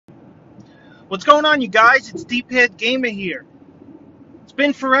What's going on, you guys? It's Deephead Gamer here. It's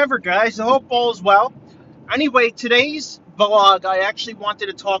been forever, guys. I hope all is well. Anyway, today's vlog, I actually wanted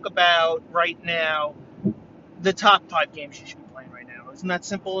to talk about right now the top 5 games you should be playing right now. Isn't that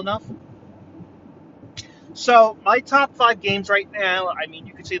simple enough? So, my top 5 games right now, I mean,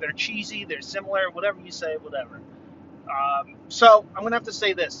 you could say they're cheesy, they're similar, whatever you say, whatever. So, I'm going to have to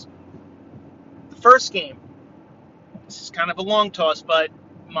say this. The first game, this is kind of a long toss, but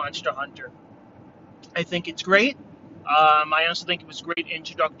Monster Hunter. I think it's great. I also think it was a great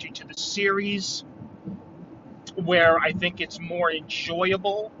introductory to the series, where I think it's more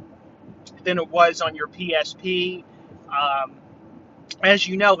enjoyable than it was on your PSP. Um, as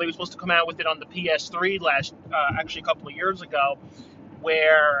you know, they were supposed to come out with it on the PS3 actually a couple of years ago,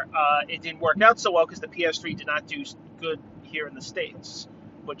 where it didn't work out so well because the PS3 did not do good here in the States,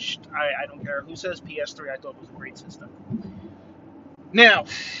 which I don't care who says PS3, I thought it was a great system. Now,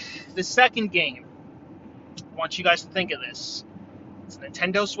 the second game, I want you guys to think of this. It's a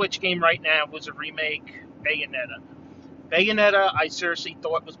Nintendo Switch game right now. It was a remake, Bayonetta. Bayonetta, I seriously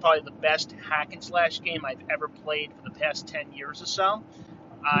thought was probably the best hack and slash game I've ever played for the past 10 years or so.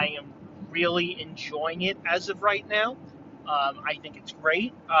 I am really enjoying it as of right now. I think it's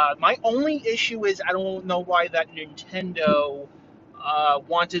great. My only issue is I don't know why that Nintendo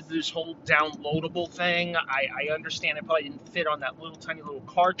wanted this whole downloadable thing. I understand it probably didn't fit on that little tiny little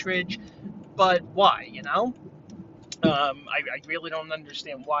cartridge, but why, you know? I really don't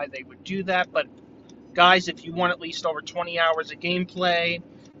understand why they would do that, but guys, if you want at least over 20 hours of gameplay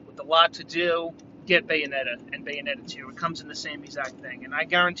with a lot to do, get Bayonetta and Bayonetta 2. It comes in the same exact thing, and I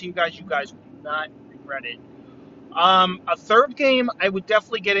guarantee you guys will not regret it. A third game I would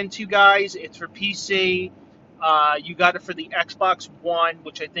definitely get into, guys. It's for PC. You got it for the Xbox One,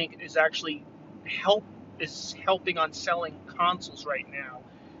 which I think is actually helping on selling consoles right now.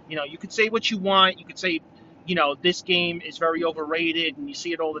 You know, you could say what you want. You could say, you know, this game is very overrated, and you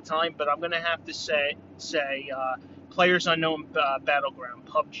see it all the time. But I'm going to have to say, Players Unknown Battleground,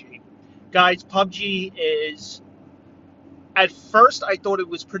 PUBG. Guys, PUBG is. At first, I thought it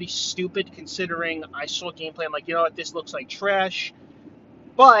was pretty stupid, considering I saw gameplay. I'm like, you know what, this looks like trash.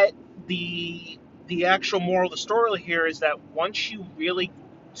 But the actual moral of the story here is that once you really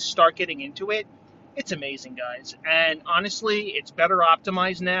start getting into it, it's amazing, guys. And honestly, it's better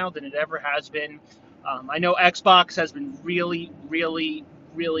optimized now than it ever has been. I know Xbox has been really, really,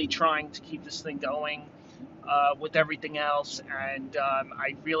 really trying to keep this thing going with everything else, and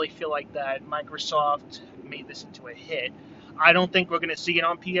I really feel like that Microsoft made this into a hit. I don't think we're going to see it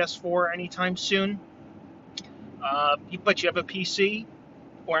on PS4 anytime soon. But you have a PC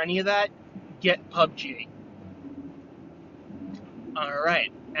or any of that, get PUBG.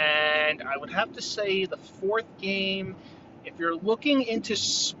 Alright, and I would have to say the fourth game, if you're looking into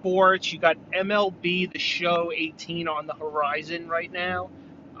sports, you got MLB The Show 18 on the horizon right now.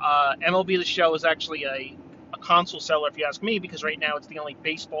 MLB The Show is actually a console seller, if you ask me, because right now it's the only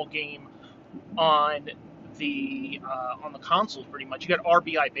baseball game on the consoles, pretty much. You got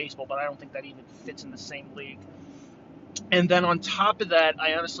RBI Baseball, but I don't think that even fits in the same league. And then on top of that,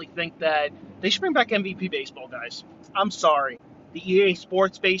 I honestly think that they should bring back MVP Baseball, guys. I'm sorry. The EA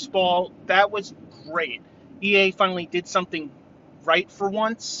Sports Baseball, that was great. EA finally did something right for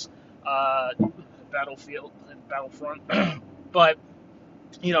once. Battlefront. But,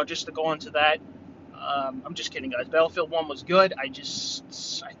 you know, just to go on to that, I'm just kidding, guys. Battlefield 1 was good. I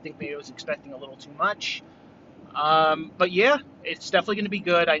think maybe I was expecting a little too much. But yeah, it's definitely going to be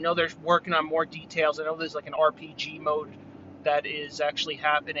good. I know they're working on more details. I know there's like an RPG mode that is actually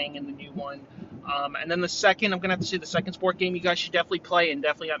happening in the new one. And then the second, I'm going to have to say the second sport game you guys should definitely play and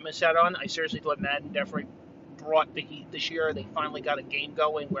definitely not miss out on. I seriously thought Madden definitely brought the heat this year. They finally got a game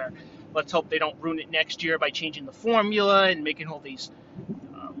going where let's hope they don't ruin it next year by changing the formula and making all these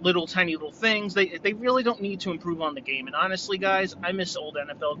little tiny little things. They really don't need to improve on the game. And honestly, guys, I miss old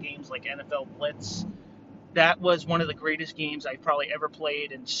NFL games like NFL Blitz. That was one of the greatest games I've probably ever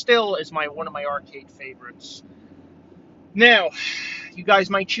played, and still is one of my arcade favorites. Now, you guys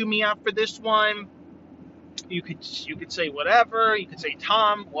might chew me out for this one. You could say whatever. You could say,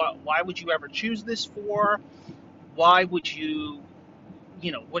 Tom, why would you ever choose this for? Why would you,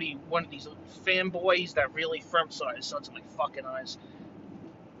 you know, what are you, one of these little fanboys that really firm size sons of my fucking eyes?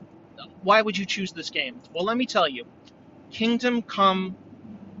 Why would you choose this game? Well, let me tell you. Kingdom Come,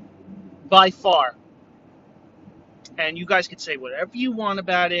 by far. And you guys could say whatever you want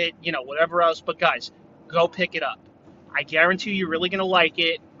about it, you know, whatever else. But guys, go pick it up. I guarantee you're really going to like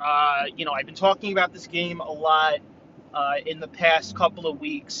it. You know, I've been talking about this game a lot in the past couple of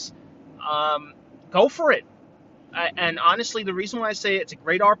weeks. Go for it. And honestly, the reason why I say it's a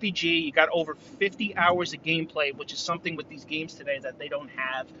great RPG, you got over 50 hours of gameplay, which is something with these games today that they don't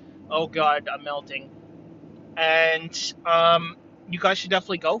have. Oh God, I'm melting. And you guys should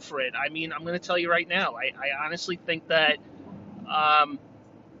definitely go for it. I mean, I'm going to tell you right now, I honestly think that, um,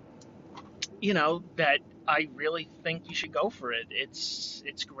 that I really think you should go for it.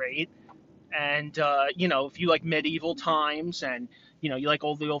 It's great. And if you like medieval times and you like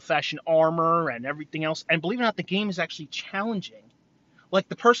all the old-fashioned armor and everything else, and believe it or not, the game is actually challenging. Like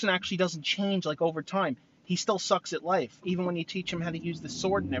the person actually doesn't change like over time. He still sucks at life, even when you teach him how to use the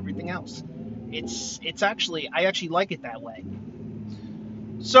sword and everything else. It's actually I actually like it that way.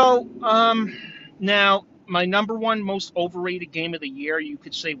 So now my number one most overrated game of the year. You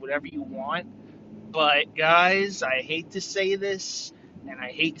could say whatever you want, but guys, I hate to say this, and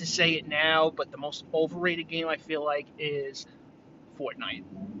I hate to say it now, but the most overrated game I feel like is Fortnite.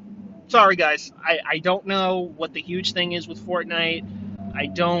 Sorry, guys. I don't know what the huge thing is with Fortnite. I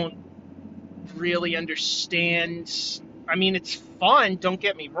don't really understand. I mean, it's fun, don't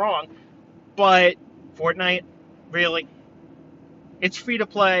get me wrong, but Fortnite, really? It's free to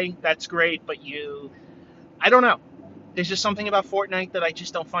play, that's great, but I don't know. There's just something about Fortnite that I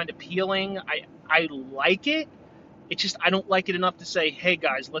just don't find appealing. I like it. It's just I don't like it enough to say, hey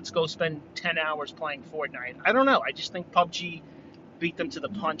guys, let's go spend 10 hours playing Fortnite. I don't know. I just think PUBG beat them to the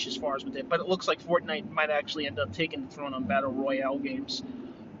punch as far as with it. But it looks like Fortnite might actually end up taking the throne on Battle Royale games.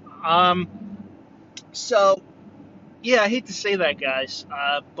 Um, so, yeah, I hate to say that, guys.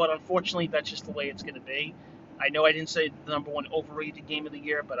 But unfortunately, that's just the way it's going to be. I know I didn't say the number one overrated game of the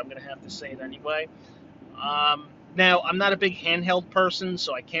year, but I'm going to have to say it anyway. Now, I'm not a big handheld person,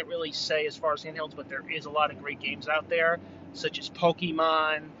 so I can't really say as far as handhelds, but there is a lot of great games out there, such as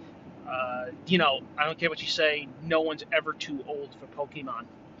Pokemon. I don't care what you say, no one's ever too old for Pokemon.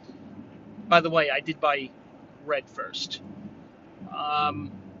 By the way, I did buy Red first.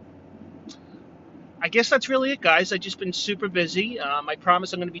 Um, I guess that's really it, guys. I've just been super busy. I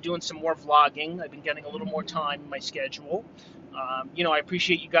promise I'm going to be doing some more vlogging. I've been getting a little more time in my schedule. I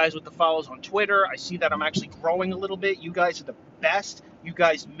appreciate you guys with the follows on Twitter. I see that I'm actually growing a little bit. You guys are the best. You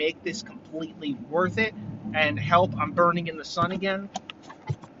guys make this completely worth it. And help, I'm burning in the sun again.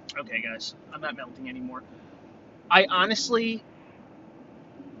 Okay, guys, I'm not melting anymore. I honestly,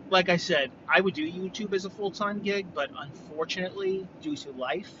 like I said, I would do YouTube as a full-time gig, but unfortunately, due to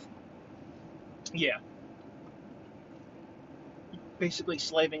life, yeah, basically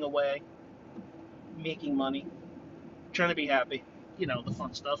slaving away, making money, trying to be happy, the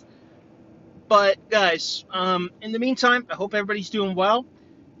fun stuff. But guys, in the meantime, I hope everybody's doing well.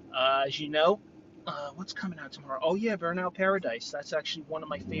 As you know, what's coming out tomorrow? Oh yeah, Burnout Paradise. That's actually one of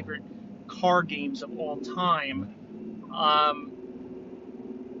my favorite car games of all time. Um,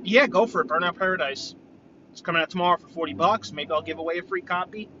 yeah, go for it, Burnout Paradise. It's coming out tomorrow for $40. Maybe I'll give away a free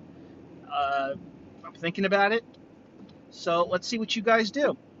copy. Uh, I'm thinking about it. So let's see what you guys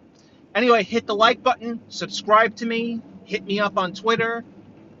do. Anyway, hit the like button, subscribe to me, hit me up on Twitter,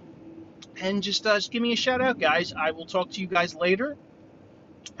 and just give me a shout out, guys. I will talk to you guys later,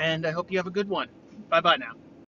 and I hope you have a good one. Bye bye now.